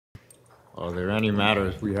Are there any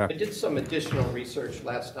matters we have? I did some additional research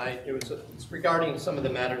last night. It's regarding some of the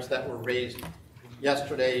matters that were raised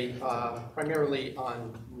yesterday, primarily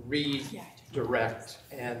on redirect.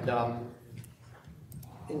 And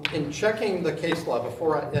in checking the case law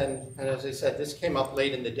and as I said, this came up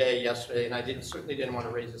late in the day yesterday, and I certainly didn't want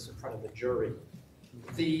to raise this in front of the jury.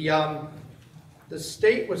 The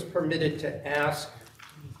state was permitted to ask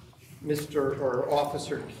Mr. or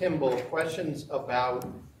Officer Kimball questions about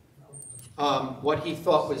what he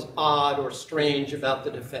thought was odd or strange about the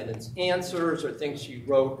defendant's answers or things she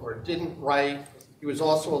wrote or didn't write. He was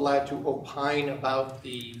also allowed to opine about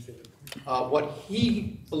what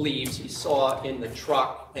he believes he saw in the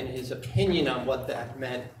truck and his opinion on what that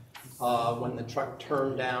meant when the truck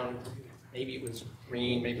turned down. Maybe it was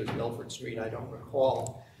Green, maybe it was Milford Street, I don't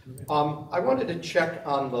recall. I wanted to check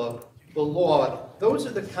on the law. Those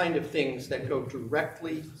are the kind of things that go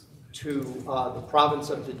directly to the province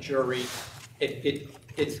of the jury.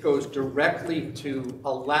 It goes directly to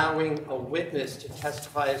allowing a witness to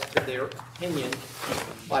testify as to their opinion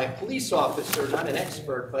by a police officer, not an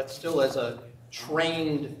expert, but still as a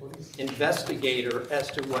trained investigator as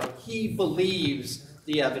to what he believes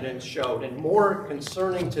the evidence showed, and more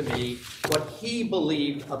concerning to me, what he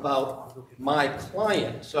believed about my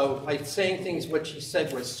client. So by saying things which he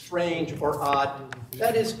said was strange or odd,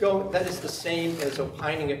 that is the same as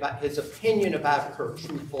opining about his opinion about her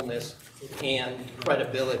truthfulness and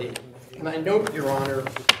credibility. And I note, Your Honor,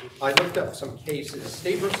 I looked up some cases.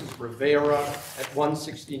 State v. Rivera at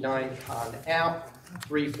 169 Con App,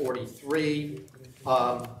 343.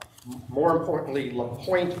 More importantly,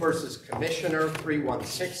 LaPointe versus Commissioner,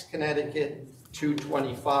 316 Connecticut,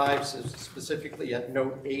 225, specifically at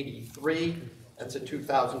note 83. That's a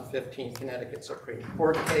 2015 Connecticut Supreme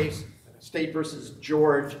Court case. State versus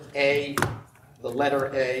George A., the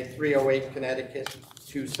letter A, 308 Connecticut,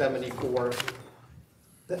 274.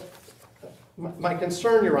 My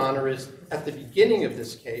concern, Your Honor, is at the beginning of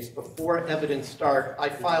this case, before evidence started, I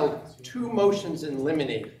filed 2 motions in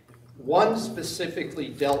limine. One specifically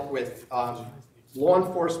dealt with law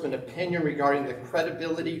enforcement opinion regarding the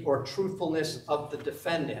credibility or truthfulness of the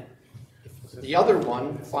defendant. The other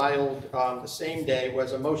one, filed the same day,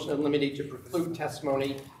 was a motion in limine to preclude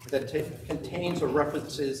testimony that contains or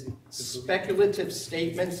references speculative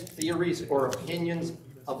statements, theories, or opinions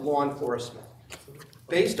of law enforcement.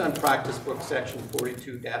 Based on practice book section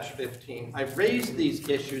 42-15, I raised these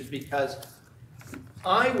issues because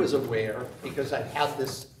I was aware, because I've had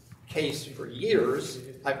this case for years,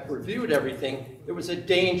 I've reviewed everything, there was a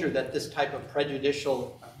danger that this type of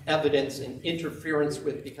prejudicial evidence and interference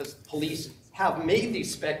with, because police have made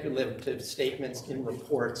these speculative statements in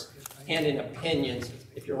reports and in opinions.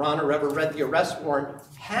 If Your Honor ever read the arrest warrant,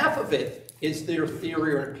 half of it is their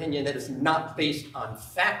theory or opinion that is not based on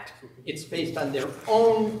fact. It's based on their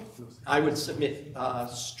own, I would submit,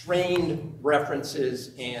 strained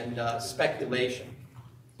references and speculation.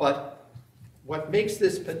 But what makes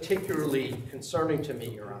this particularly concerning to me,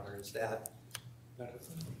 Your Honor, is that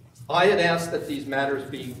I had asked that these matters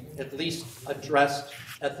be at least addressed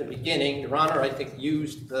at the beginning. Your Honor, I think,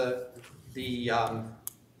 used the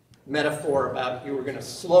metaphor about you were going to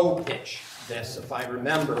slow pitch this, if I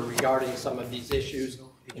remember, regarding some of these issues,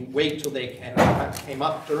 and wait till they came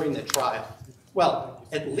up during the trial. Well,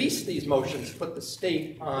 at least these motions put the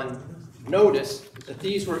state on notice that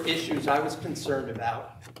these were issues I was concerned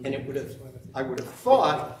about, and I would have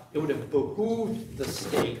thought it would have behooved the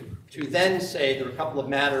state to then say there are a couple of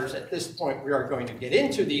matters at this point we are going to get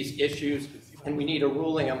into these issues and we need a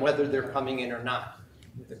ruling on whether they're coming in or not.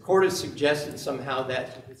 The court has suggested somehow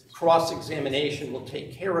that cross-examination will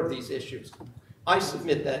take care of these issues. I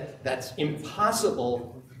submit that that's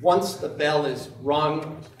impossible once the bell is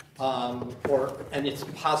rung, and it's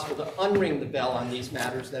impossible to unring the bell on these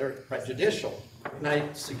matters that are prejudicial. And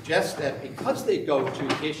I suggest that because they go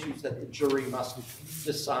to issues that the jury must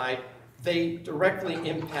decide, they directly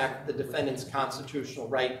impact the defendant's constitutional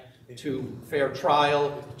right to fair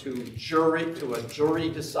trial, to a jury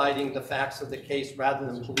deciding the facts of the case rather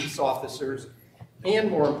than police officers, and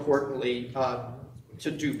more importantly,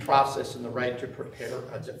 to due process and the right to prepare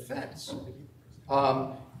a defense.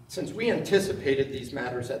 Since we anticipated these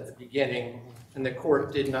matters at the beginning and the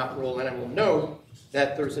court did not rule, and I will note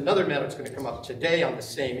that there's another matter that's going to come up today on the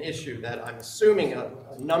same issue that I'm assuming a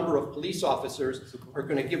number of police officers are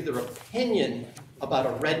going to give their opinion about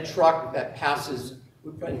a red truck that passes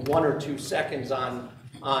in 1 or 2 seconds on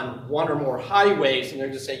one or more highways, and they're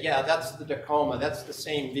going to say, yeah, that's the Tacoma, that's the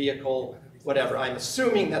same vehicle, whatever. I'm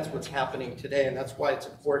assuming that's what's happening today, and that's why it's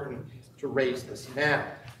important to raise this now.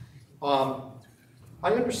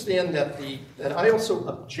 I understand that that I also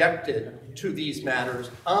objected to these matters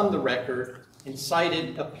on the record and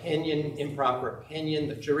cited opinion, improper opinion.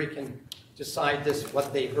 The jury can decide this,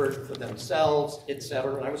 what they heard for themselves,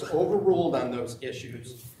 etc. And I was overruled on those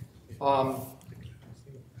issues.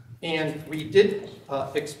 And we did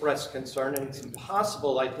express concern, and it's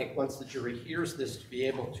impossible, I think, once the jury hears this, to be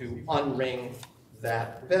able to unring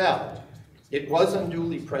that bell. It was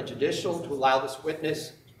unduly prejudicial to allow this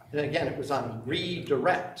witness, and again, it was on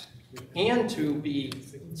redirect, and to be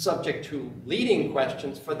subject to leading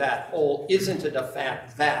questions for that whole, isn't it a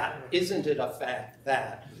fact that, isn't it a fact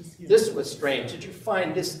that, this was strange, did you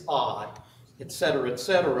find this odd, etc.,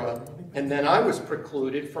 etc. And then I was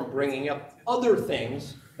precluded from bringing up other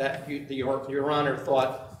things that Your Honor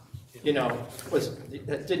thought, you know,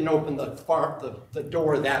 that didn't open the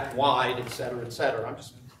door that wide, etc., etc. I'm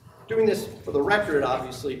just doing this for the record,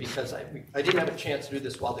 obviously, because I didn't have a chance to do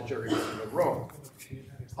this while the jury was in the room.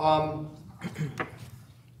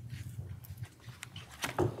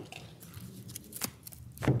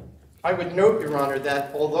 I would note, Your Honor,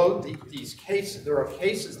 that although these cases, there are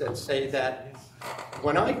cases that say that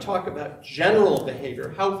when I talk about general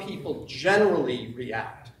behavior, how people generally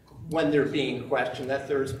react when they're being questioned, that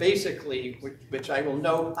there's basically, which I will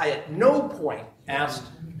note, I at no point asked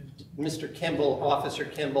Mr. Kimball, Officer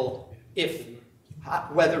Kimball,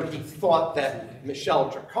 whether he thought that Michelle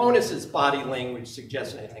Draconis's body language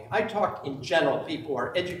suggests anything. I talked in general, people who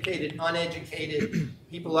are educated, uneducated,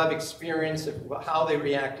 people who have experience of how they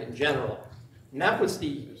react in general. And that was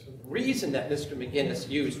the reason that Mr. McGinnis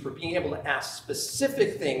used for being able to ask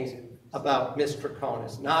specific things about Ms.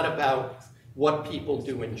 Draconis, not about what people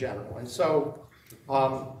do in general. And so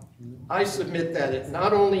I submit that it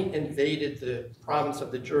not only invaded the province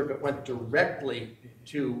of the jury, but went directly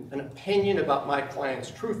to an opinion about my client's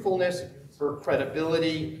truthfulness, her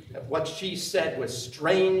credibility, that what she said was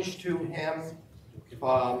strange to him.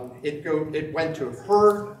 It went to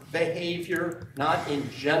her behavior, not in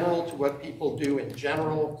general to what people do in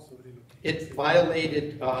general. It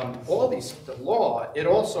violated the law. It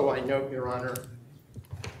also, I note, Your Honor,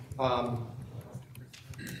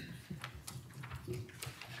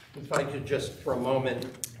 if I could just for a moment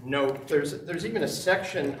note, there's even a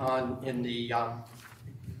section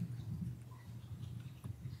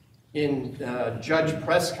in Judge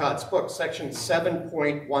Prescott's book, section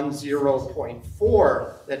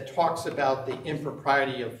 7.10.4, that talks about the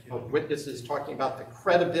impropriety of witnesses, talking about the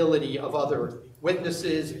credibility of other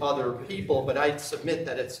witnesses, other people, but I submit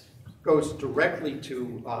that it goes directly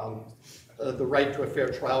to the right to a fair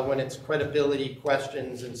trial when it's credibility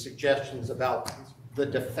questions and suggestions about the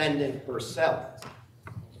defendant herself.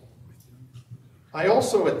 I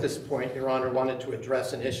also, at this point, Your Honor, wanted to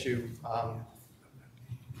address an issue,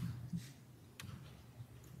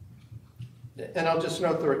 and I'll just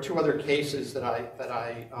note there are two other cases that I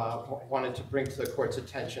wanted to bring to the court's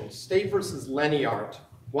attention. State versus Leniart,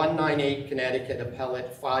 198 Connecticut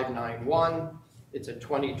Appellate 591. It's a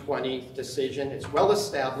 2020 decision. It's well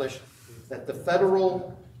established that the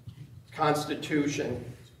federal Constitution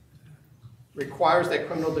requires that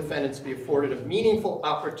criminal defendants be afforded a meaningful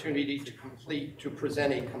opportunity to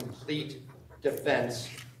present a complete defense,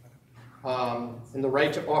 and the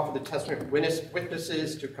right to offer the testimony of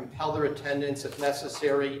witnesses, to compel their attendance if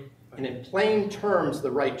necessary, and in plain terms,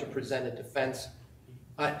 the right to present a defense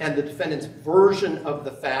and the defendant's version of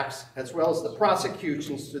the facts, as well as the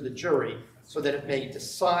prosecution's, to the jury, so that it may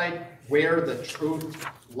decide where the truth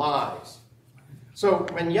lies. So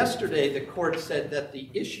when yesterday the court said that the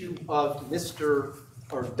issue of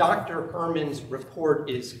Dr. Herman's report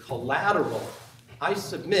is collateral, I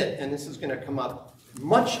submit, and this is going to come up,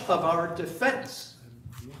 much of our defense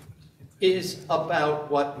is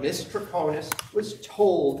about what Ms. Draconis was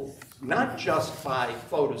told, not just by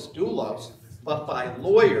Fotis Doulos, but by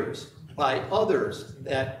lawyers, by others,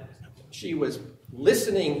 that she was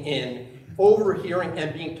listening in, overhearing,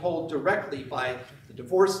 and being told directly by the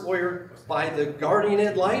divorce lawyer, by the guardian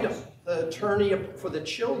ad litem, the attorney for the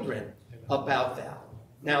children, about that.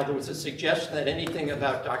 Now, there was a suggestion that anything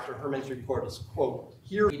about Dr. Herman's report is, quote,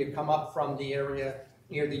 here to come up from the area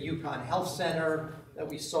near the Yukon Health Center that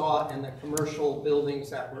we saw and the commercial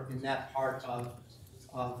buildings that were in that part of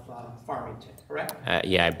Farmington, correct?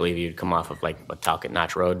 Yeah, I believe you'd come off of like Talcott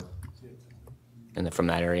Notch Road, and from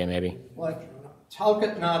that area maybe. Well,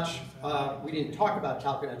 Talcott Notch, we didn't talk about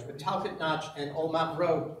Talcott Notch, but Talcott Notch and Old Mountain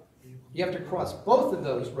Road, you have to cross both of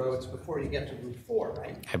those roads before you get to Route 4,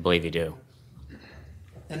 right? I believe you do.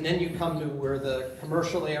 And then you come to where the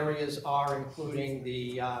commercial areas are, including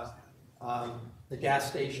the gas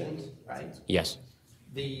stations, right? Yes.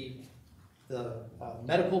 The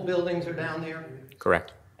medical buildings are down there.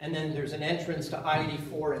 Correct. And then there's an entrance to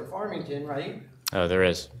I-84 in Farmington, right? Oh, there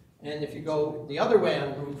is. And if you go the other way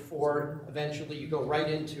on Route 4, eventually you go right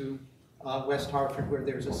into West Hartford where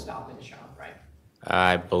there's a Stop and Shop, right?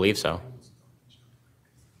 I believe so.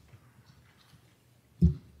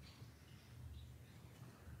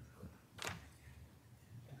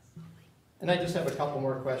 And I just have a couple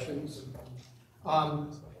more questions.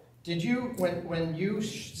 Did you, when you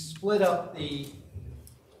split up the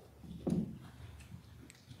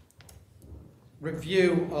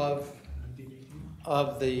review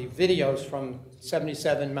of the videos from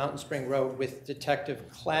 77 Mountain Spring Road with Detective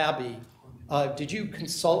Clabby, did you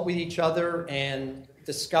consult with each other and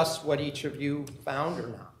discuss what each of you found or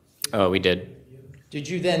not? Oh, we did. Did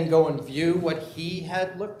you then go and view what he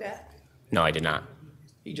had looked at? No, I did not.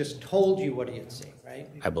 He just told you what he had seen, right?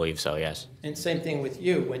 I believe so, yes. And same thing with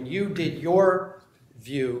you. When you did your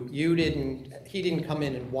view, he didn't come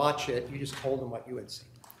in and watch it. You just told him what you had seen.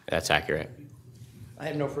 That's accurate. I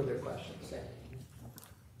have no further questions.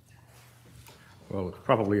 Well, it's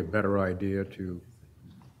probably a better idea to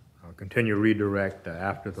continue redirect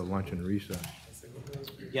after the luncheon recess.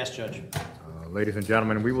 Yes, Judge. Ladies and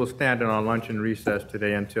gentlemen, we will stand in our luncheon recess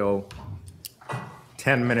today until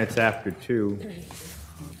 10 minutes after 2.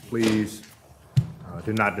 Please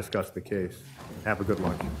do not discuss the case. Have a good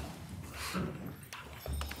lunch.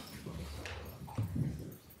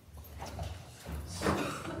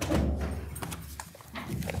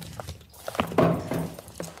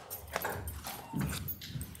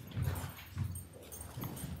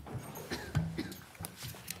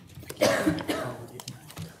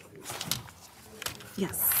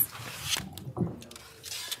 Yes.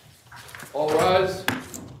 All rise.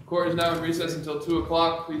 Court is now in recess until 2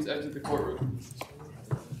 o'clock. Please exit the courtroom.